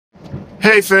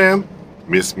Hey fam,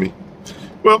 miss me?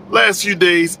 Well, last few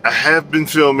days I have been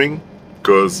filming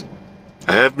because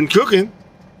I have been cooking,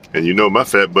 and you know my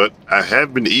fat butt, I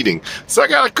have been eating. So I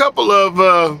got a couple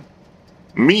of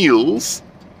meals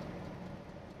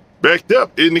backed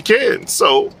up in the can.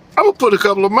 So I'm gonna put a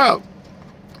couple of them out.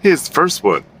 Here's the first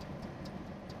one.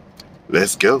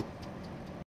 Let's go.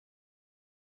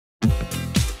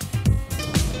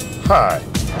 Hi,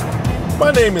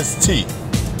 my name is T.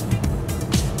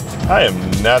 I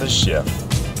am not a chef.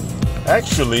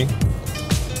 Actually,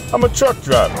 I'm a truck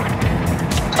driver.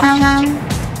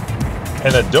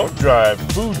 And I don't drive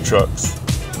food trucks,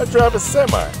 I drive a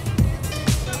semi.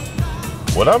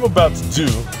 What I'm about to do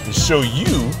is show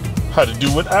you how to do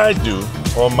what I do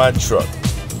on my truck.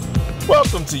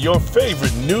 Welcome to your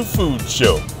favorite new food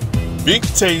show, Big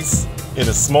Taste in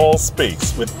a Small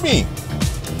Space with me,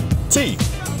 T.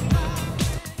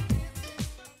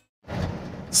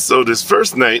 So this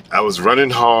first night I was running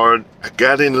hard. I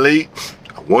got in late.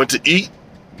 I wanted to eat,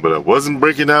 but I wasn't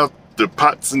breaking out the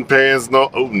pots and pans and all.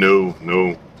 Oh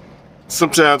no.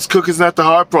 Sometimes cooking's not the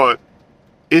hard part.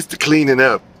 It's the cleaning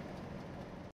up.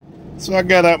 So I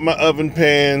got out my oven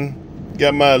pan,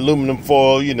 got my aluminum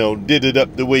foil, did it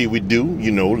up the way we do,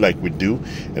 like we do.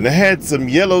 And I had some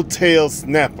yellowtail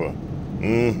snapper.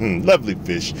 Lovely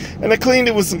fish. And I cleaned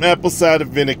it with some apple cider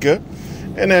vinegar.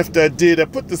 And after I did, I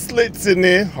put the slits in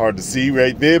there. Hard to see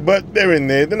right there, but they're in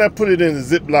there. Then I put it in a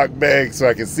Ziploc bag so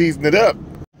I can season it up.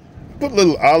 Put a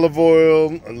little olive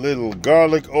oil, a little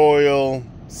garlic oil,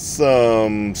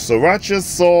 some sriracha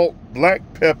salt, black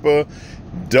pepper,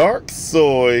 dark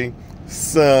soy,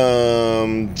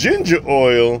 some ginger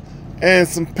oil, and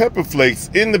some pepper flakes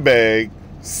in the bag.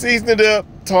 Season it up,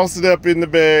 toss it up in the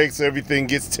bag so everything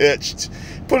gets touched.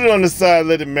 Put it on the side,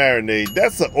 let it marinate.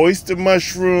 That's an oyster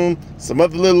mushroom, some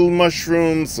other little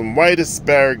mushrooms, some white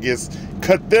asparagus.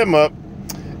 Cut them up.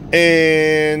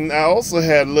 And I also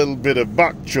had a little bit of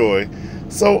bok choy.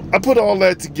 So I put all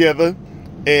that together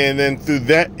and then threw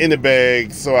that in a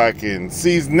bag so I can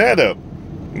season that up.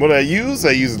 What I use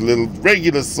a little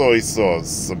regular soy sauce,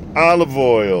 some olive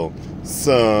oil,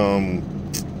 some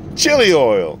chili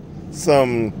oil,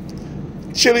 some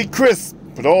chili crisp.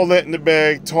 Put all that in the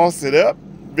bag, toss it up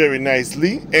very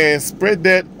nicely, and spread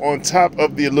that on top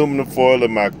of the aluminum foil of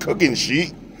my cooking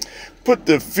sheet. Put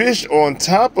the fish on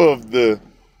top of the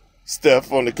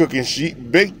stuff on the cooking sheet.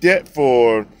 Bake that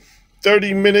for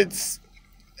 30 minutes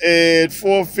at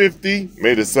 450.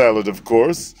 Made a salad, of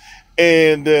course.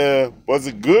 And was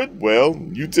it good? Well,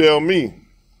 you tell me.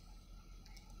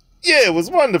 Yeah, it was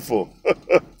wonderful.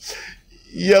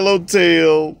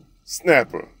 Yellowtail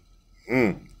snapper.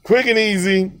 Quick and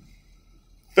easy.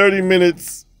 30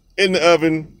 minutes in the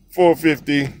oven,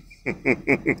 450.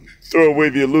 Throw away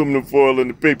the aluminum foil and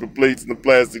the paper plates in the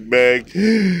plastic bag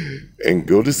and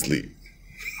go to sleep.